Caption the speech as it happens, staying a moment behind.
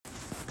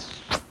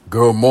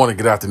Good morning,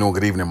 good afternoon,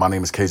 good evening. My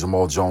name is K.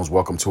 Jamal Jones.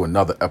 Welcome to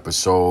another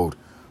episode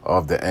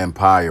of The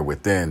Empire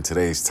Within.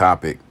 Today's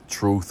topic,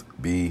 truth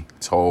be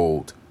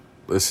told.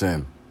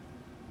 Listen,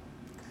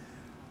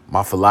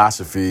 my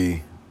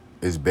philosophy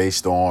is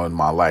based on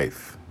my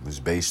life. It's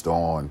based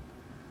on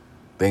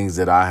things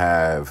that I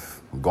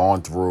have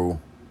gone through,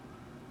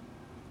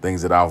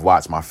 things that I've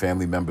watched my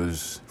family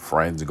members,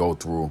 friends go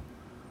through,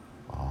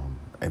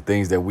 and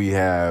things that we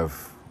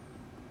have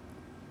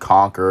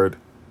conquered,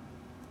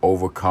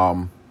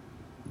 overcome,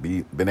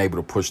 been able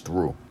to push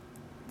through.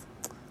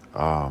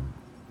 So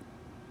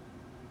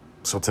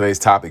today's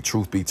topic,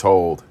 truth be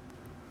told,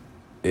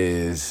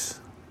 is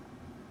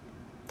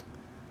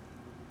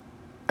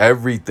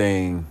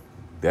everything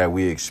that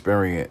we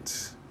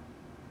experience,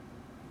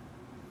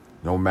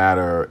 no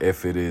matter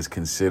if it is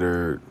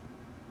considered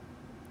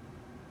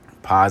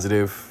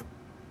positive,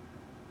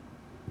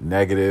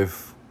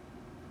 negative,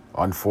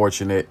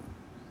 unfortunate,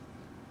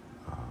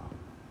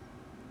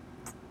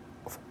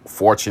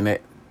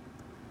 fortunate,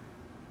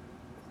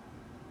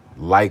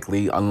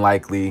 likely,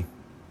 unlikely,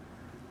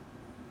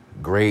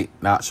 great,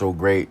 not so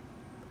great,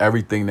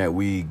 everything that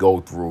we go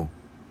through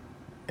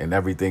and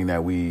everything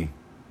that we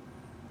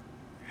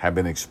have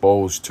been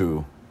exposed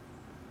to,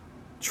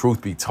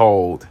 truth be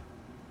told,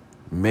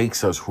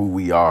 makes us who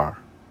we are.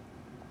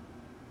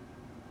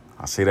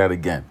 I'll say that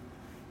again.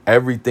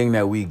 Everything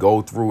that we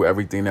go through,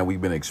 everything that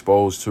we've been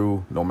exposed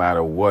to, no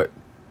matter what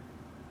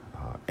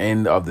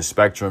end of the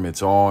spectrum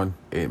it's on,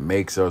 it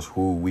makes us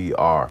who we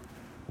are.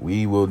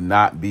 We will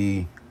not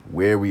be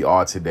where we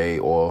are today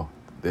or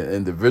the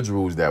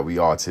individuals that we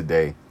are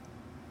today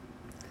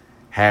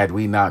had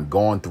we not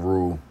gone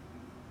through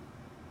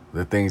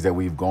the things that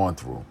we've gone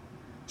through.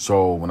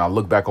 So when I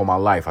look back on my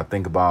life, I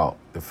think about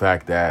the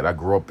fact that I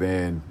grew up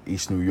in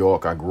East New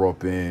York. I grew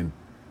up in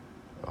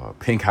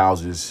pink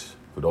houses.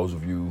 For those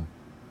of you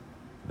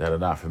that are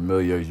not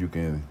familiar, you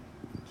can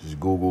just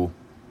Google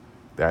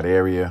that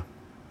area.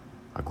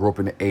 I grew up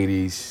in the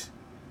 80s.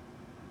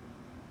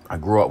 I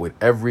grew up with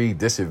every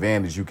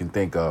disadvantage you can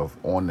think of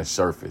on the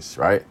surface,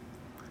 right?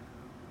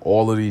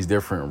 All of these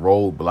different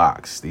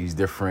roadblocks, these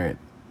different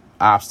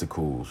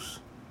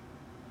obstacles,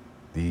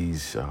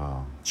 these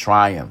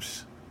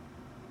triumphs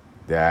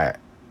that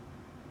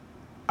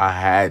I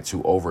had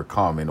to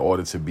overcome in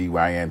order to be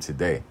where I am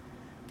today.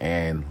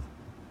 And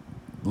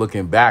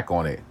looking back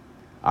on it,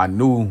 I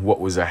knew what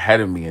was ahead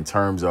of me in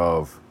terms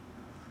of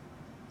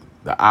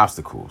the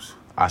obstacles.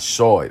 I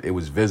saw it. It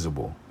was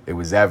visible. It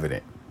was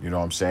evident. You know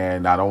what I'm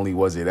saying? Not only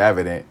was it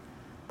evident,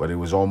 but it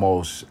was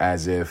almost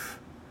as if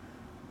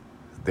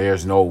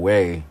there's no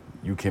way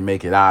you can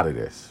make it out of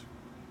this.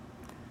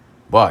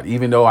 But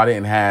even though I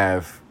didn't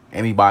have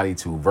anybody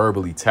to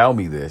verbally tell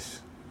me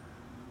this,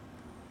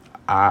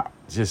 I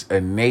just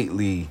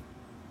innately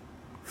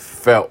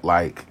felt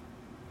like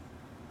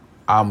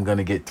I'm going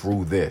to get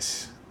through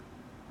this.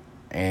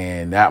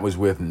 And that was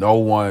with no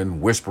one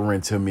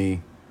whispering to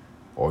me,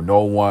 or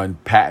no one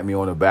patting me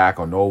on the back,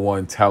 or no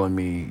one telling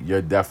me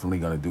you're definitely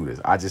going to do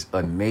this. I just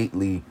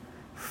innately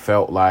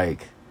felt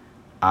like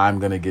I'm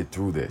going to get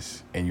through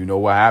this. And you know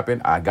what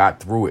happened? I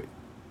got through it.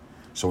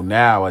 So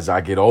now as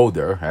I get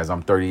older, as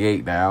I'm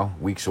 38 now,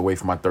 weeks away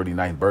from my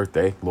 39th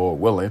birthday,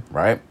 Lord willing,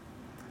 right?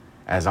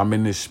 As I'm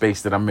in this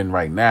space that I'm in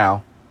right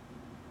now,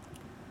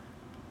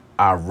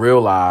 I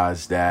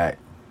realized that,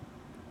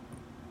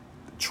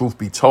 truth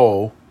be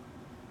told,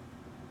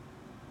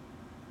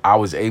 I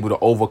was able to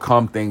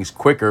overcome things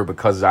quicker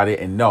because I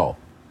didn't know.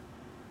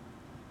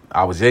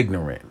 I was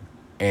ignorant.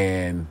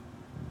 And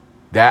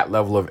that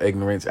level of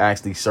ignorance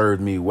actually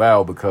served me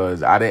well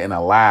because I didn't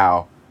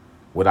allow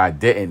what I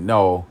didn't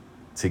know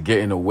to get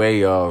in the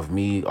way of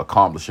me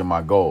accomplishing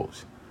my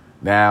goals.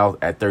 Now,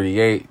 at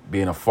 38,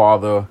 being a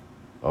father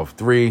of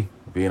 3,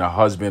 being a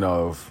husband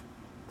of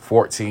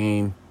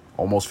 14,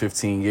 almost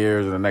 15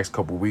 years in the next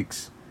couple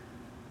weeks,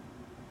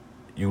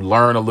 you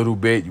learn a little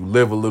bit, you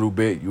live a little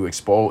bit, you're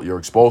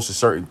exposed to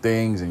certain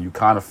things, and you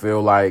kind of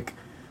feel like,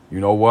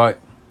 you know what?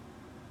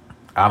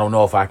 I don't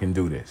know if I can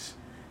do this.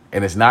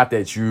 And it's not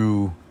that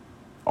you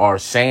are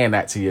saying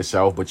that to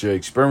yourself, but your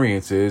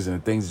experiences and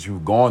the things that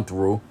you've gone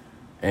through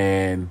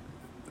and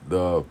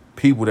the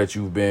people that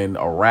you've been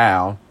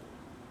around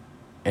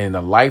and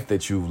the life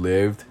that you've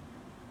lived,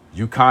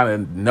 you kind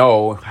of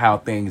know how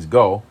things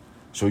go.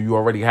 So you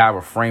already have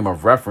a frame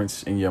of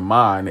reference in your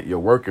mind that you're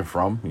working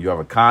from. You have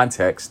a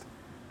context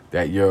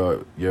that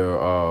you're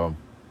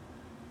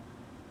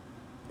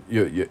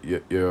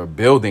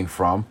building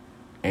from,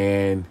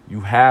 and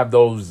you have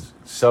those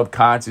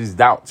subconscious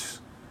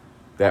doubts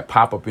that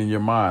pop up in your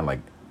mind,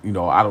 like, you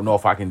know, I don't know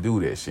if I can do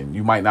this. And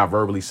you might not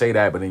verbally say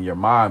that, but in your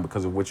mind,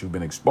 because of what you've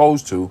been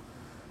exposed to,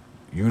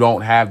 you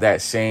don't have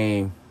that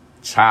same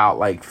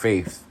childlike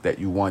faith that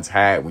you once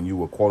had when you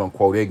were quote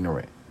unquote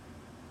ignorant.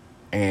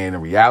 And the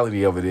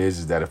reality of it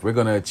is that if we're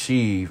going to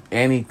achieve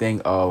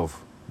anything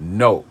of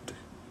note,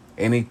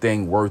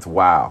 anything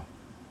worthwhile,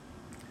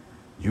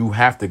 you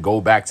have to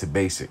go back to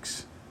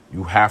basics.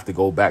 You have to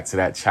go back to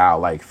that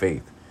childlike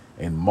faith.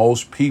 And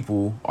most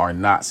people are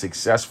not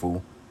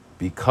successful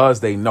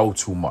because they know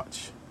too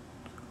much.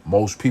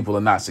 Most people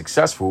are not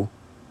successful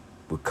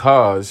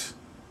because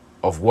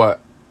of what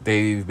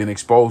they've been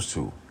exposed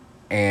to.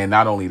 And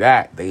not only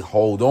that, they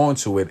hold on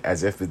to it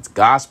as if it's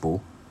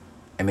gospel,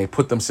 and they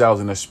put themselves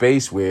in a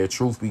space where,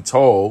 truth be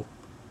told,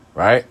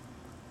 right,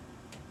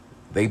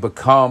 they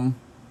become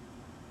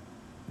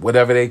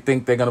whatever they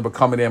think they're going to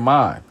become in their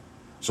mind.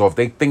 So if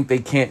they think they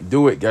can't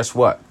do it, guess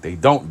what? They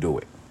don't do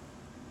it.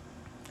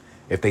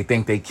 If they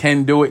think they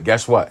can do it,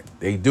 guess what?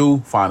 They do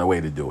find a way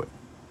to do it.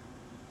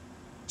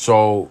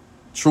 So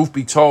truth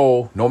be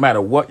told, no matter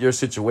what your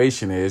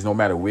situation is, no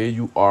matter where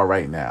you are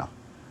right now,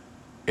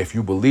 if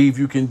you believe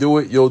you can do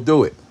it, you'll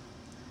do it.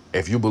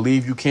 If you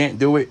believe you can't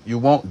do it, you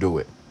won't do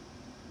it.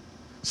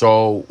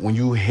 So when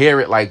you hear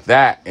it like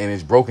that and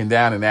it's broken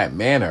down in that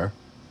manner,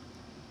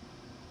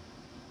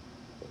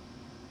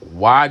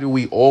 why do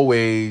we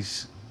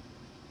always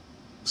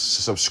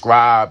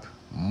subscribe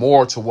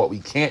more to what we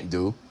can't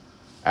do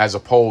as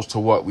opposed to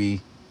what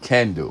we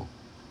can do?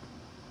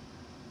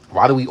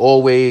 Why do we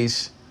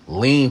always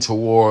lean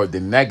toward the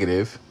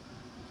negative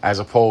as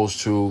opposed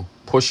to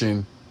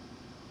pushing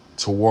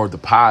toward the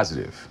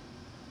positive?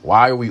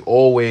 Why are we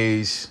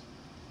always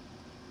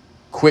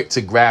quick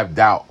to grab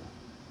doubt,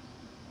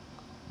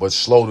 but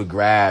slow to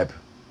grab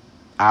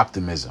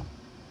optimism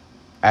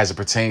as it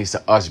pertains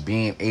to us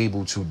being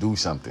able to do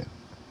something?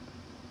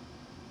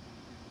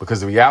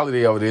 Because the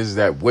reality of it is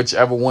that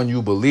whichever one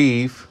you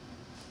believe,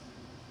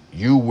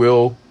 you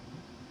will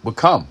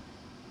become,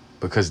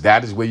 because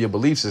that is where your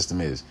belief system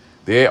is.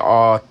 There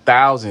are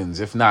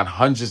thousands, if not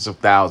hundreds of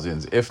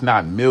thousands, if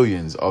not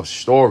millions of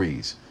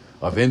stories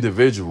of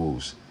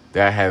individuals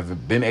that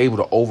have been able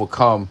to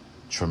overcome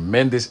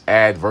tremendous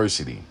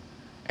adversity.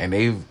 And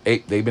they've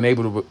been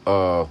able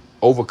to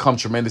overcome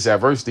tremendous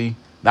adversity,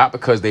 not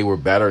because they were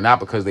better, not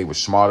because they were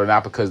smarter,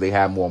 not because they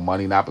had more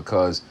money, not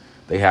because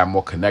they had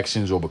more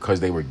connections or because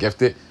they were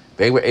gifted.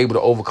 They were able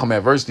to overcome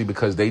adversity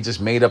because they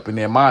just made up in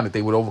their mind that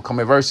they would overcome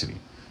adversity,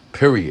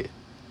 period.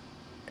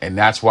 And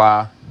that's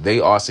why they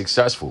are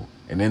successful.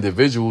 And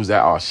individuals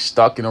that are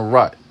stuck in a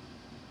rut,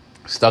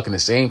 stuck in the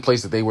same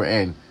place that they were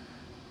in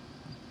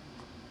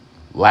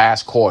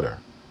last quarter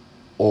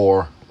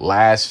or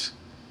last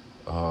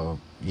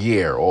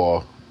year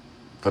or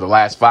for the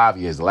last 5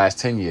 years, the last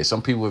 10 years.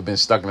 Some people have been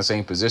stuck in the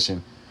same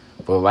position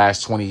for the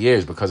last 20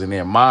 years because in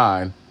their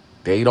mind,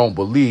 they don't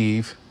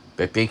believe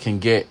that they can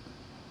get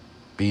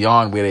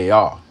beyond where they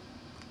are.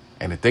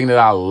 And the thing that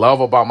I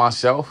love about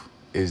myself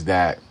is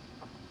that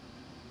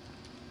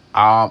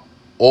I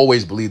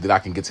always believe that I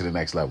can get to the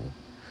next level.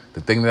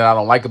 The thing that I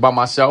don't like about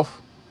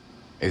myself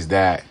is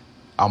that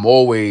I'm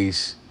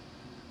always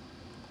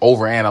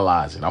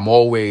overanalyzing. I'm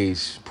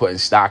always putting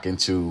stock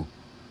into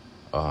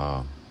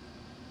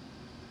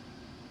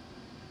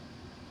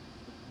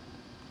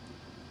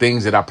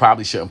things that I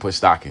probably shouldn't put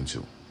stock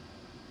into.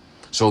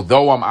 So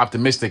though I'm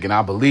optimistic and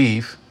I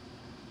believe,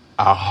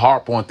 I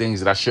harp on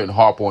things that I shouldn't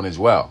harp on as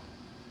well.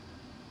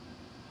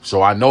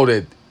 So I know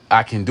that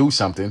I can do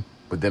something,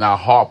 but then I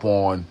harp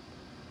on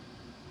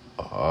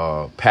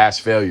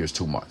past failures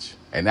too much.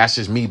 And that's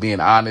just me being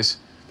honest.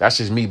 That's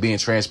just me being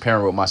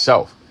transparent with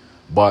myself.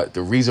 But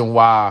the reason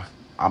why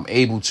I'm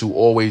able to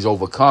always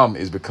overcome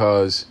is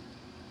because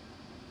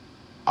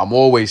I'm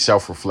always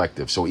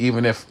self-reflective. So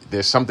even if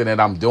there's something that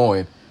I'm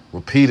doing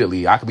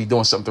repeatedly, I could be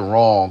doing something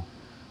wrong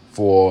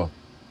for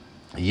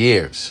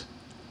years.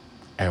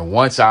 And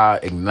once I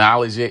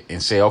acknowledge it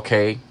and say,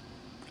 okay,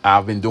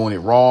 I've been doing it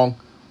wrong,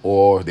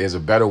 or there's a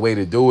better way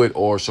to do it,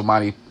 or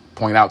somebody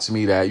point out to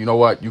me that, you know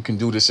what, you can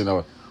do this in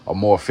a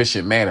more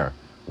efficient manner.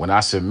 When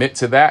I submit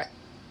to that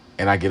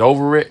and I get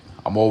over it,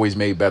 I'm always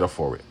made better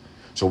for it.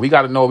 So we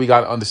got to know, we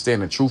got to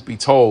understand, the truth be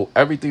told,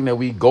 everything that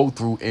we go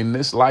through in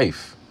this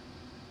life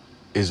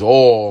is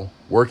all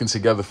working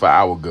together for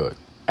our good.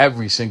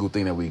 Every single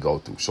thing that we go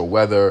through. So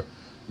whether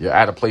you're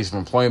at a place of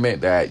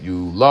employment that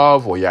you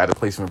love, or you're at a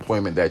place of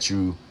employment that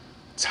you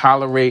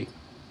tolerate,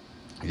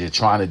 you're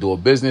trying to do a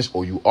business,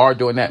 or you are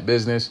doing that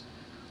business,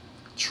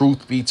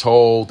 truth be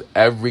told,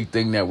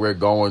 everything that we're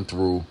going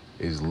through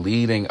is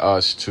leading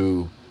us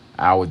to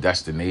our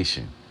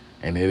destination.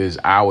 And it is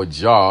our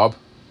job,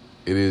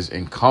 it is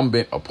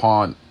incumbent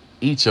upon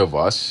each of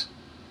us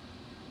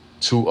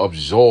to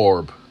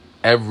absorb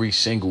every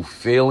single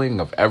feeling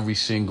of every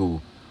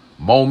single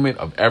moment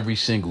of every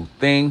single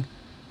thing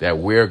that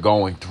we're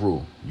going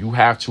through. You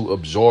have to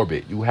absorb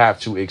it. You have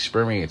to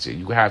experience it.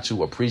 You have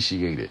to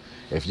appreciate it.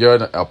 If you're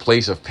in a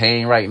place of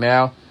pain right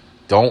now,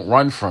 don't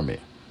run from it.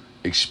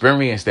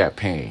 Experience that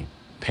pain.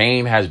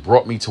 Pain has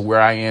brought me to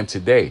where I am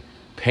today.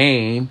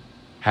 Pain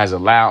has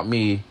allowed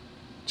me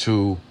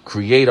to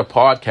create a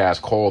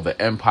podcast called The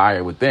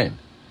Empire Within.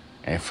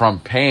 And from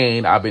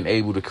pain, I've been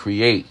able to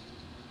create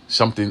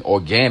something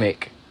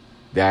organic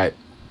that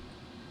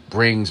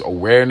brings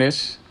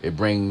awareness, it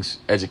brings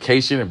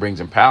education, it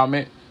brings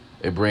empowerment,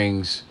 it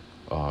brings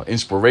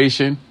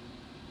inspiration,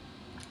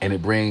 and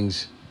it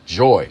brings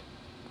joy.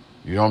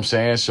 You know what I'm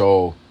saying?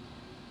 So,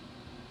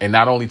 and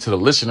not only to the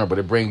listener, but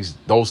it brings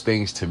those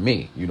things to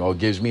me. You know, it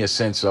gives me a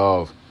sense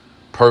of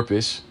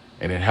purpose,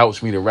 and it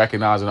helps me to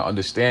recognize and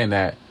understand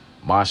that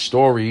my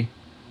story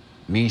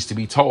needs to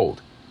be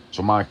told.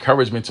 So my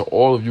encouragement to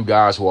all of you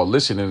guys who are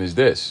listening is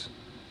this.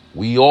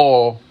 We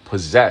all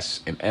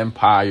possess an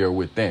empire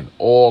within,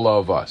 all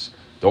of us.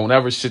 Don't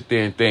ever sit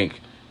there and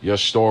think your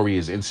story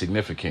is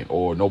insignificant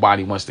or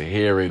nobody wants to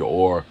hear it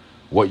or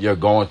what you're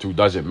going through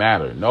doesn't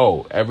matter.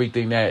 No,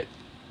 everything that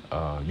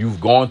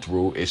you've gone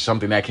through is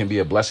something that can be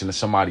a blessing to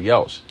somebody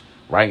else.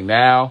 Right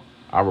now,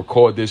 I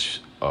record this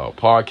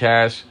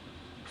podcast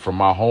from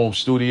my home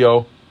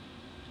studio,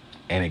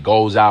 and it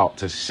goes out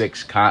to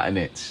 6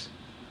 continents.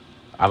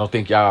 I don't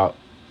think y'all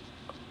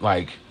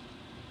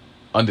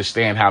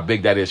understand how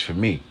big that is for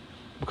me,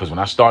 because when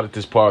I started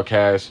this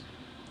podcast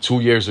 2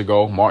 years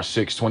ago, March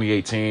 6,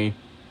 2018,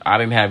 I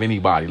didn't have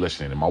anybody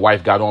listening. And my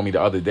wife got on me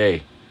the other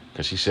day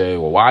because she said,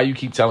 well, why you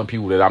keep telling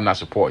people that I'm not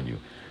supporting you?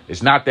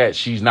 It's not that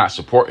she's not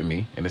supporting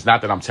me, and it's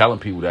not that I'm telling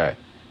people that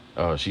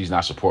she's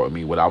not supporting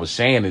me. What I was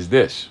saying is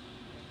this.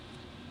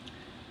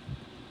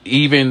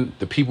 Even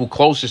the people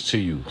closest to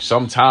you,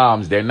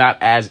 sometimes they're not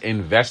as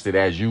invested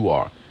as you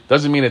are.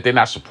 Doesn't mean that they're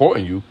not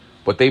supporting you,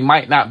 but they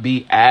might not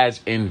be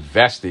as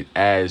invested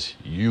as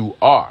you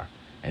are.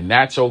 And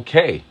that's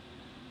okay.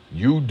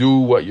 You do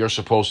what you're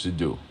supposed to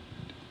do.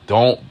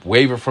 Don't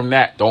waver from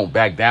that. Don't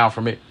back down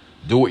from it.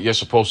 Do what you're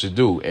supposed to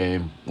do.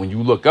 And when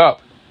you look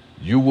up,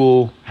 you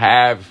will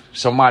have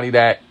somebody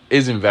that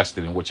is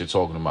invested in what you're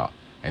talking about.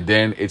 And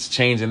then it's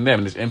changing them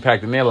and it's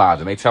impacting their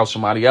lives. And they tell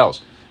somebody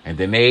else. And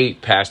then they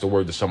pass the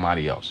word to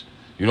somebody else.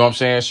 You know what I'm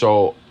saying?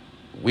 So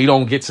we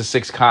don't get to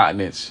 6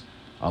 continents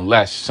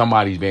unless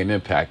somebody's being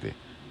impacted.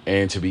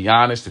 And to be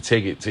honest, to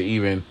take it to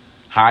even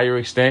higher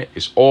extent,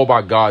 it's all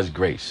by God's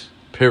grace,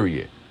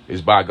 period.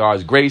 It's by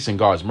God's grace and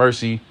God's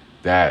mercy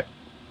that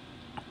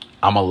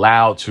I'm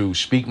allowed to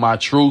speak my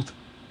truth,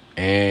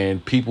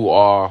 and people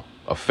are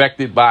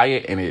affected by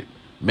it, and it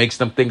makes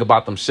them think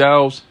about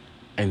themselves,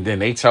 and then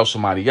they tell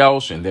somebody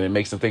else, and then it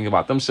makes them think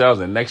about themselves,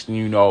 and next thing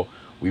you know,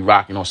 we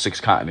rocking on 6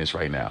 continents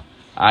right now.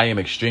 I am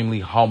extremely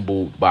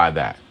humbled by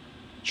that,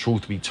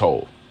 truth be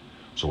told.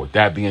 So with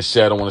that being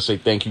said, I want to say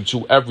thank you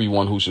to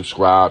everyone who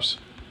subscribes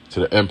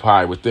to the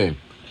Empire Within.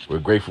 We're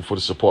grateful for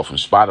the support from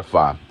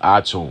Spotify,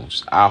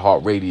 iTunes,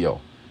 iHeartRadio,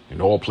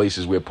 and all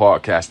places where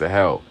podcasts are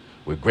held.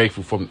 We're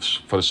grateful for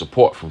the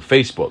support from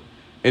Facebook,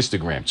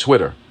 Instagram,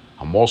 Twitter.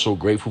 I'm also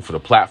grateful for the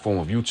platform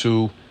of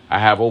YouTube. I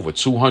have over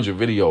 200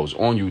 videos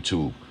on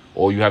YouTube.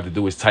 All you have to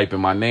do is type in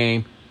my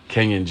name,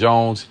 Kenyon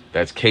Jones.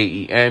 That's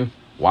Kenyon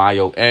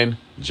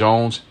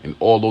Jones, and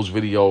all those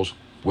videos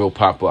will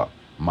pop up.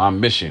 My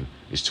mission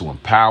is to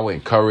empower,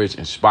 encourage,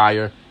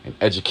 inspire, and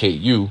educate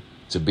you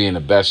to being the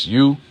best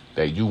you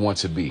that you want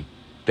to be.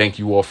 Thank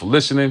you all for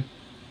listening.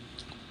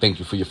 Thank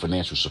you for your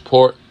financial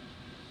support,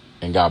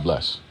 and God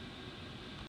bless.